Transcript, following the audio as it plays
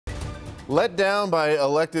Let down by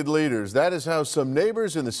elected leaders. That is how some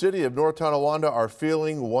neighbors in the city of North Tonawanda are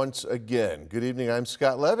feeling once again. Good evening, I'm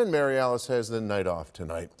Scott Levin. Mary Alice has the night off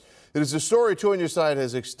tonight. It is a story 2 on Your Side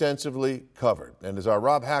has extensively covered. And as our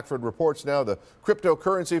Rob Hackford reports now, the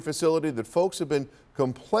cryptocurrency facility that folks have been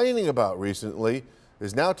complaining about recently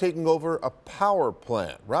is now taking over a power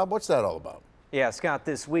plant. Rob, what's that all about? Yeah, Scott,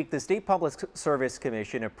 this week, the State Public Service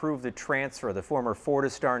Commission approved the transfer of the former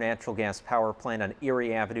Fortistar natural gas power plant on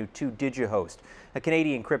Erie Avenue to Digihost, a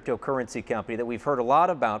Canadian cryptocurrency company that we've heard a lot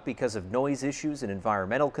about because of noise issues and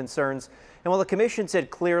environmental concerns. And while the commission said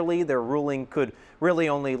clearly their ruling could really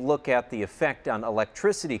only look at the effect on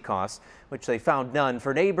electricity costs, which they found none,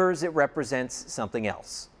 for neighbors, it represents something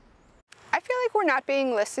else. I feel like we're not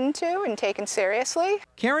being listened to and taken seriously.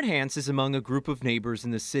 Karen Hance is among a group of neighbors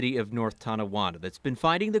in the city of North Tonawanda that's been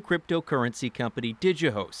fighting the cryptocurrency company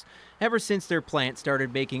Digihost ever since their plant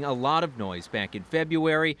started making a lot of noise back in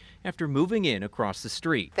February after moving in across the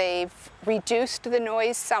street. They've reduced the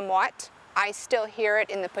noise somewhat. I still hear it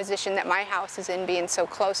in the position that my house is in, being so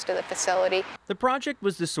close to the facility. The project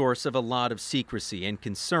was the source of a lot of secrecy and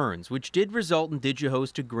concerns, which did result in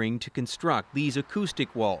Digihost agreeing to construct these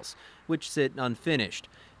acoustic walls, which sit unfinished.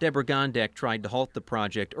 Deborah Gondek tried to halt the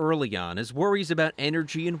project early on as worries about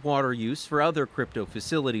energy and water use for other crypto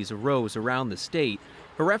facilities arose around the state.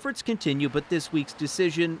 Her efforts continue, but this week's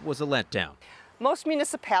decision was a letdown. Most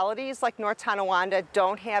municipalities like North Tonawanda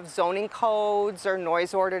don't have zoning codes or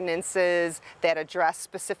noise ordinances that address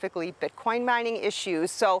specifically Bitcoin mining issues,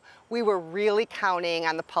 so we were really counting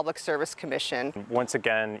on the Public Service Commission. Once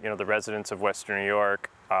again, the residents of Western New York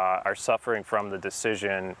are suffering from the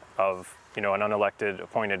decision of, an unelected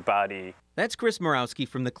appointed body. That's Chris Morawski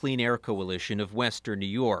from the Clean Air Coalition of Western New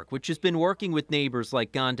York, which has been working with neighbors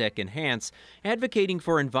like Gondek and Hance, advocating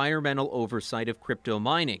for environmental oversight of crypto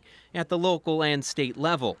mining at the local and state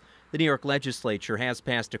level. The New York legislature has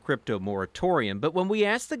passed a crypto moratorium, but when we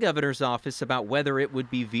asked the governor's office about whether it would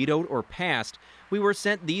be vetoed or passed, we were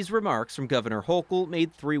sent these remarks from Governor Hochul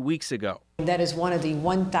made 3 weeks ago. That is one of the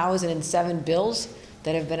 1,007 bills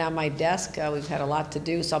that have been on my desk. We've had a lot to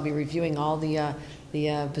do, so I'll be reviewing all the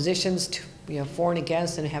positions for and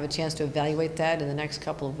against, and have a chance to evaluate that in the next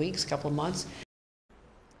couple of weeks, couple of months.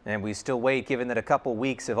 And we still wait, given that a couple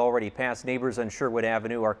weeks have already passed. Neighbors on Sherwood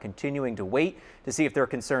Avenue are continuing to wait to see if their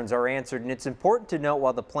concerns are answered. And it's important to note,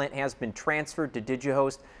 while the plant has been transferred to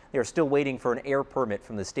Digihost, they are still waiting for an air permit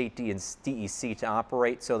from the state DEC to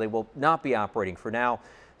operate, so they will not be operating for now.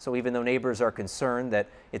 So even though neighbors are concerned that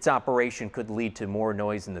its operation could lead to more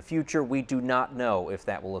noise in the future, we do not know if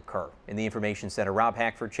that will occur. In the Information Center, Rob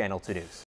Hackford, Channel 2 News.